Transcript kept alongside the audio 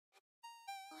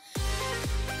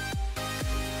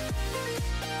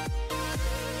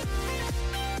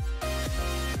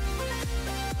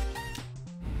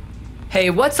Hey,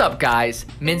 what's up guys?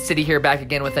 MintCity here, back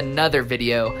again with another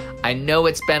video. I know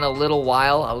it's been a little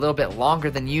while, a little bit longer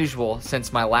than usual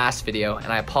since my last video, and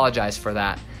I apologize for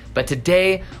that. But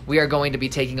today we are going to be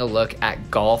taking a look at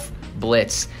Golf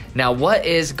Blitz. Now, what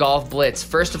is Golf Blitz?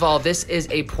 First of all, this is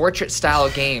a portrait style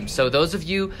game. So those of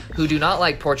you who do not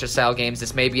like portrait style games,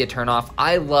 this may be a turnoff.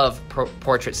 I love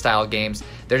portrait style games.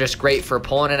 They're just great for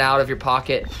pulling it out of your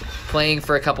pocket, playing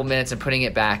for a couple minutes and putting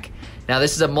it back. Now,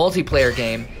 this is a multiplayer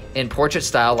game in portrait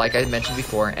style, like I mentioned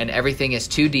before, and everything is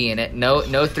 2D in it, no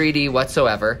 3D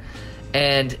whatsoever.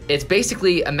 And it's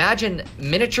basically, imagine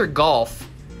miniature golf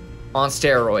on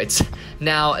steroids.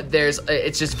 Now,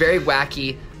 it's just very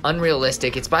wacky,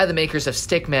 unrealistic. It's by the makers of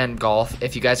Stickman Golf,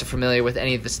 if you guys are familiar with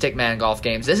any of the Stickman Golf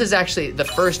games. This is actually the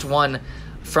first one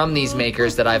from these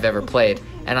makers that I've ever played,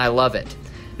 and I love it.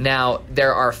 Now,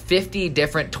 there are 50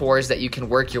 different tours that you can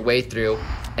work your way through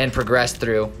and progress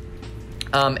through.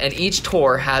 And each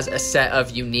tour has a set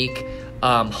of unique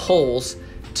holes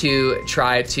to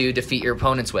try to defeat your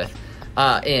opponents with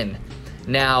in.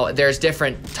 Now, there's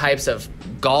different types of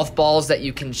golf balls that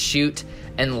you can shoot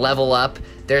and level up.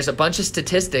 There's a bunch of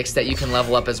statistics that you can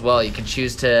level up as well. You can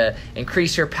choose to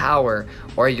increase your power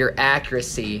or your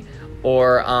accuracy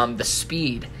or the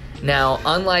speed. Now,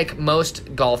 unlike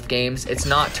most golf games, it's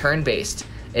not turn-based.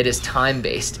 It is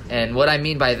time-based. And what I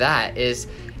mean by that is,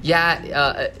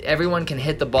 everyone can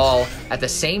hit the ball at the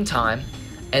same time,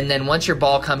 and then once your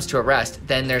ball comes to a rest,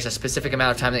 then there's a specific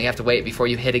amount of time that you have to wait before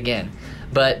you hit again.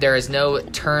 But there is no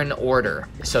turn order,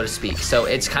 so to speak. So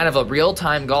it's kind of a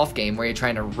real-time golf game where you're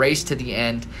trying to race to the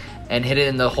end and hit it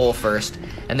in the hole first.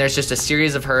 And there's just a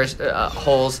series of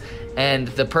holes, and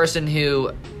the person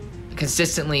who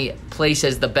consistently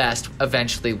places the best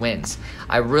eventually wins.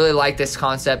 I really like this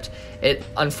concept. It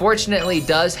unfortunately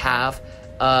does have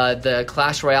the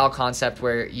Clash Royale concept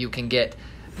where you can get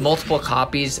multiple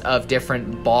copies of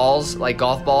different balls, like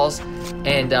golf balls,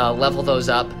 and level those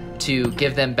up to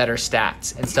give them better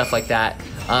stats and stuff like that.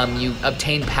 You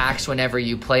obtain packs whenever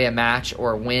you play a match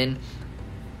or win,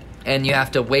 and you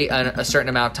have to wait a certain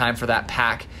amount of time for that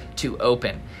pack to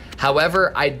open.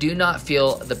 However, I do not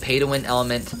feel the pay-to-win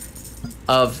element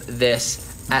of this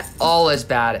at all as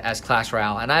bad as Clash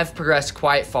Royale, and I've progressed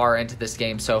quite far into this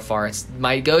game so far. It's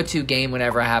my go-to game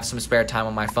whenever I have some spare time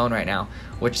on my phone right now,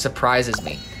 which surprises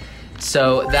me.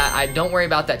 So that I don't worry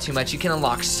about that too much. You can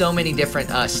unlock so many different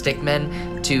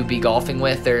stickmen to be golfing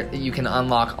with. You can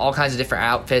unlock all kinds of different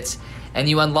outfits, and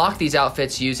you unlock these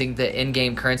outfits using the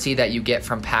in-game currency that you get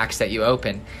from packs that you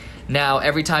open. Now,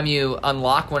 every time you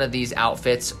unlock one of these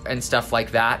outfits and stuff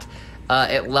like that,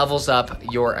 it levels up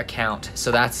your account.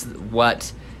 So that's what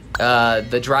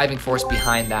the driving force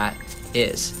behind that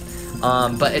is.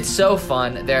 But it's so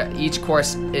fun. Each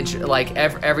course, like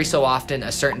every so often,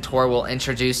 a certain tour will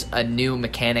introduce a new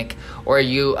mechanic, or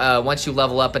once you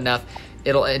level up enough,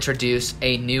 it'll introduce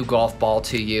a new golf ball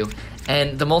to you.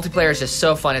 And the multiplayer is just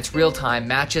so fun. It's real time.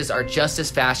 Matches are just as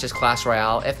fast as Clash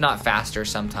Royale, if not faster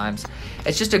sometimes.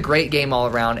 It's just a great game all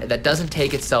around that doesn't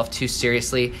take itself too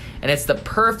seriously, and it's the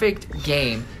perfect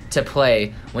game to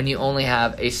play when you only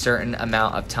have a certain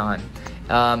amount of time.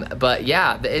 But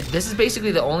yeah, this is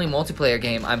basically the only multiplayer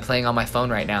game I'm playing on my phone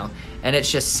right now, and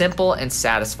it's just simple and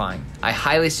satisfying. I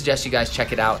highly suggest you guys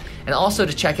check it out, and also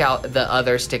to check out the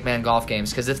other Stickman Golf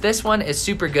games, because if this one is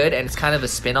super good and it's kind of a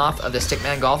spin-off of the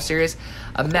Stickman Golf series,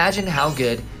 imagine how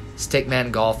good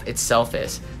Stickman Golf itself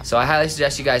is. So I highly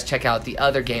suggest you guys check out the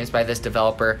other games by this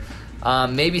developer.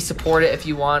 Maybe support it if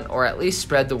you want, or at least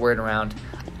spread the word around.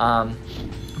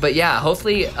 But yeah,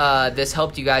 hopefully this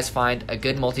helped you guys find a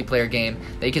good multiplayer game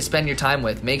that you can spend your time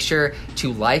with. Make sure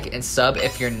to like and sub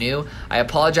if you're new. I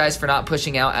apologize for not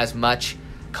pushing out as much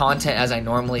content as I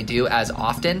normally do as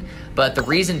often, but the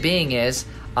reason being is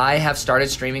I have started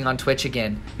streaming on Twitch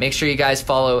again. Make sure you guys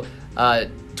follow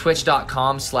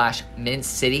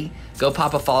twitch.com/MintCity. Go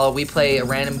pop a follow. We play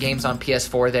random games on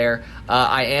PS4 there.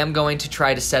 I am going to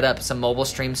try to set up some mobile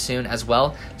streams soon as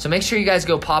well. So make sure you guys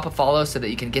go pop a follow so that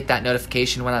you can get that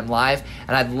notification when I'm live.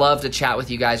 And I'd love to chat with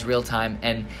you guys real time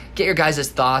and get your guys'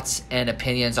 thoughts and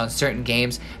opinions on certain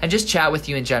games and just chat with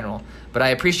you in general. But I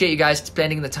appreciate you guys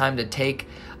spending the time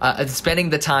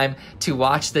to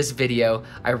watch this video.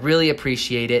 I really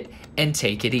appreciate it, and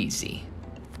take it easy.